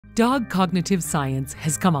Dog cognitive science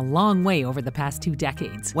has come a long way over the past 2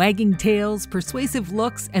 decades. Wagging tails, persuasive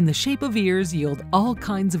looks, and the shape of ears yield all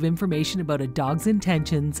kinds of information about a dog's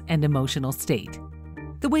intentions and emotional state.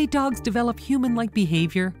 The way dogs develop human-like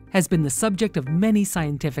behavior has been the subject of many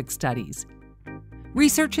scientific studies.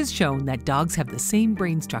 Research has shown that dogs have the same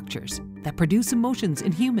brain structures that produce emotions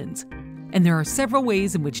in humans, and there are several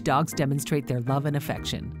ways in which dogs demonstrate their love and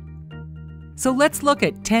affection. So let's look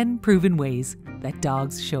at 10 proven ways that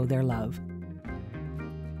dogs show their love.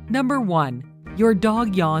 Number 1. Your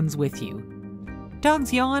dog yawns with you.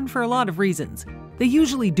 Dogs yawn for a lot of reasons. They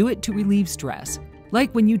usually do it to relieve stress,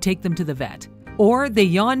 like when you take them to the vet, or they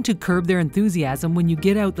yawn to curb their enthusiasm when you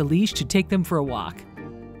get out the leash to take them for a walk.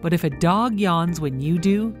 But if a dog yawns when you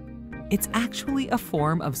do, it's actually a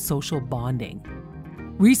form of social bonding.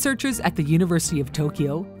 Researchers at the University of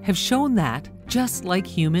Tokyo have shown that, just like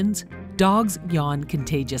humans, dogs yawn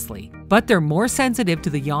contagiously, but they're more sensitive to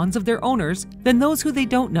the yawns of their owners than those who they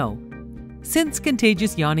don't know. Since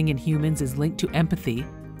contagious yawning in humans is linked to empathy,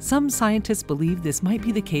 some scientists believe this might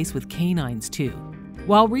be the case with canines too.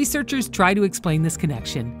 While researchers try to explain this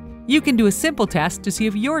connection, you can do a simple test to see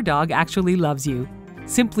if your dog actually loves you.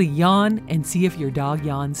 Simply yawn and see if your dog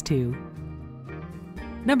yawns too.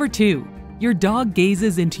 Number 2. Your dog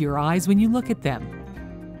gazes into your eyes when you look at them.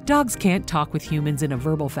 Dogs can't talk with humans in a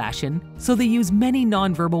verbal fashion, so they use many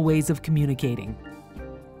nonverbal ways of communicating.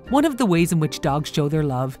 One of the ways in which dogs show their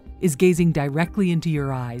love is gazing directly into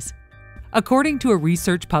your eyes. According to a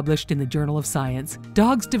research published in the Journal of Science,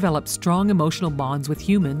 dogs develop strong emotional bonds with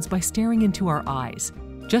humans by staring into our eyes,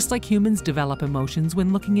 just like humans develop emotions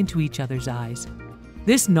when looking into each other's eyes.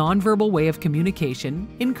 This nonverbal way of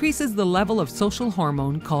communication increases the level of social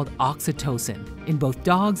hormone called oxytocin in both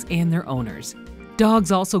dogs and their owners.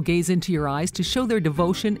 Dogs also gaze into your eyes to show their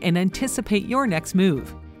devotion and anticipate your next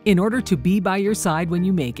move, in order to be by your side when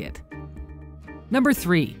you make it. Number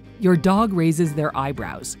 3. Your dog raises their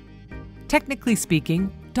eyebrows. Technically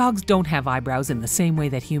speaking, dogs don't have eyebrows in the same way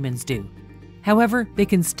that humans do. However, they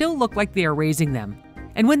can still look like they are raising them,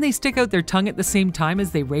 and when they stick out their tongue at the same time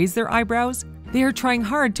as they raise their eyebrows, they are trying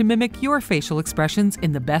hard to mimic your facial expressions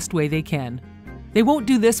in the best way they can. They won't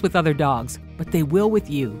do this with other dogs, but they will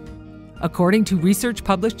with you. According to research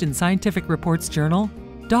published in Scientific Reports Journal,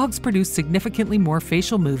 dogs produce significantly more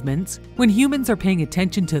facial movements when humans are paying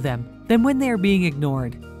attention to them than when they are being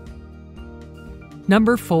ignored.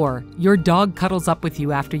 Number 4. Your dog cuddles up with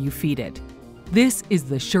you after you feed it. This is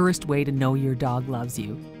the surest way to know your dog loves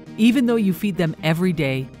you. Even though you feed them every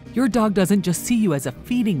day, your dog doesn't just see you as a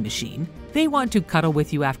feeding machine. They want to cuddle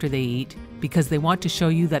with you after they eat because they want to show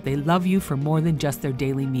you that they love you for more than just their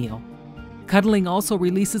daily meal. Cuddling also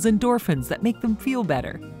releases endorphins that make them feel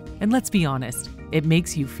better. And let's be honest, it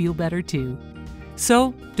makes you feel better too.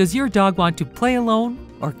 So, does your dog want to play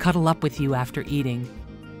alone or cuddle up with you after eating?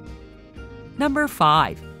 Number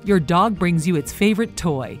 5. Your dog brings you its favorite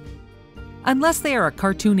toy. Unless they are a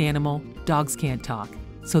cartoon animal, dogs can't talk.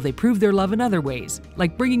 So they prove their love in other ways,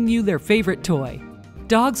 like bringing you their favorite toy.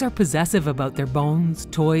 Dogs are possessive about their bones,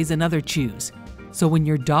 toys, and other chews. So when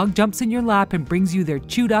your dog jumps in your lap and brings you their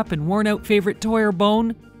chewed up and worn out favorite toy or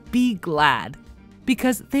bone, be glad.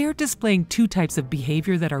 Because they are displaying 2 types of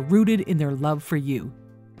behavior that are rooted in their love for you.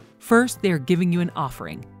 First, they are giving you an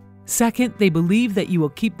offering. Second, they believe that you will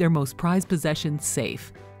keep their most prized possessions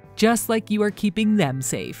safe, just like you are keeping them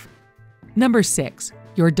safe. Number 6.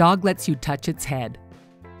 Your dog lets you touch its head.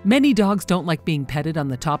 Many dogs don't like being petted on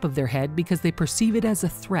the top of their head because they perceive it as a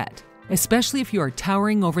threat. Especially if you are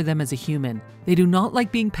towering over them as a human, they do not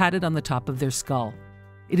like being patted on the top of their skull.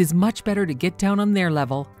 It is much better to get down on their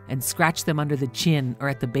level and scratch them under the chin or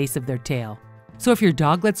at the base of their tail. So if your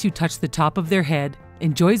dog lets you touch the top of their head,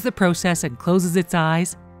 enjoys the process, and closes its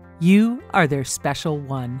eyes, you are their special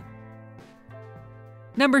one.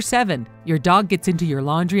 Number 7. Your dog gets into your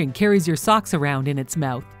laundry and carries your socks around in its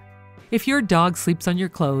mouth. If your dog sleeps on your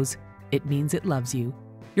clothes, it means it loves you.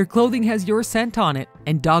 Your clothing has your scent on it,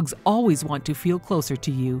 and dogs always want to feel closer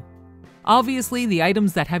to you. Obviously, the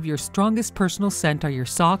items that have your strongest personal scent are your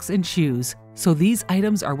socks and shoes, so these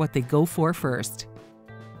items are what they go for first.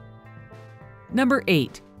 Number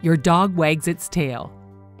 8. Your dog wags its tail.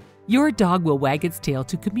 Your dog will wag its tail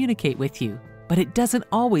to communicate with you, but it doesn't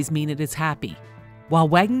always mean it is happy. While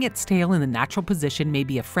wagging its tail in the natural position may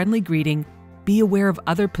be a friendly greeting, be aware of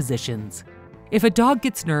other positions. If a dog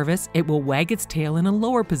gets nervous, it will wag its tail in a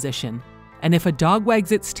lower position. And if a dog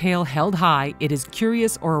wags its tail held high, it is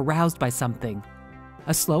curious or aroused by something.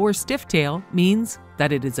 A slow or stiff tail means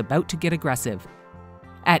that it is about to get aggressive.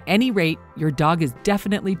 At any rate, your dog is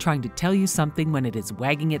definitely trying to tell you something when it is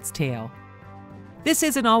wagging its tail. This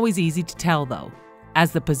isn't always easy to tell though.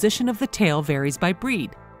 as the position of the tail varies by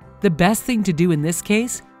breed. The best thing to do in this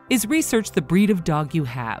case is research the breed of dog you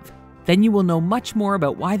have. Then you will know much more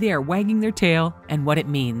about why they are wagging their tail and what it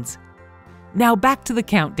means. Now back to the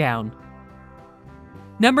countdown.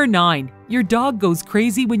 Number 9. Your dog goes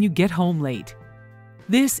crazy when you get home late.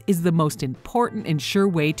 This is the most important and sure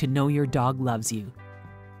way to know your dog loves you.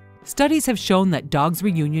 Studies have shown that dogs'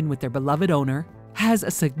 reunion with their beloved owner has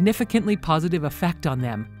a significantly positive effect on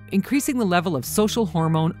them, increasing the level of social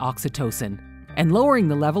hormone oxytocin and lowering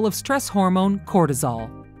the level of stress hormone cortisol.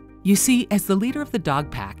 You see, as the leader of the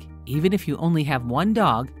dog pack, even if you only have one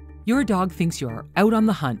dog, your dog thinks you are out on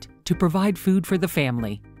the hunt to provide food for the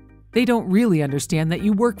family. They don't really understand that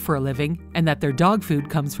you work for a living and that their dog food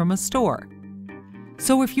comes from a store.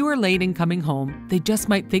 So if you are late in coming home, they just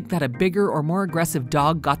might think that a bigger or more aggressive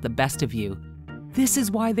dog got the best of you. This is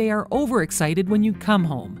why they are overexcited when you come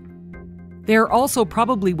home. They are also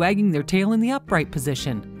probably wagging their tail in the upright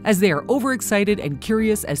position, as they are overexcited and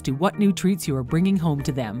curious as to what new treats you are bringing home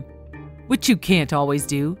to them. Which you can't always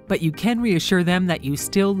do, but you can reassure them that you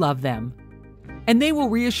still love them. And they will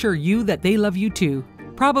reassure you that they love you too,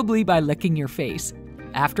 probably by licking your face.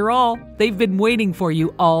 After all, they've been waiting for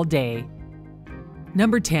you all day.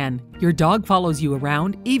 Number 10. Your dog follows you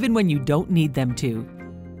around even when you don't need them to.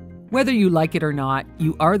 Whether you like it or not,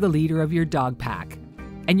 you are the leader of your dog pack.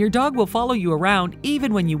 And your dog will follow you around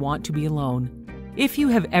even when you want to be alone. If you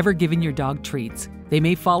have ever given your dog treats, they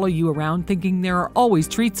may follow you around thinking there are always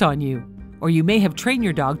treats on you, or you may have trained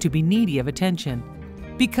your dog to be needy of attention.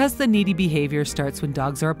 Because the needy behavior starts when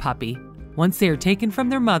dogs are a puppy, once they are taken from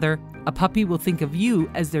their mother, a puppy will think of you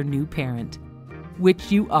as their new parent, which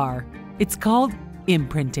you are. It's called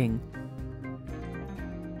imprinting.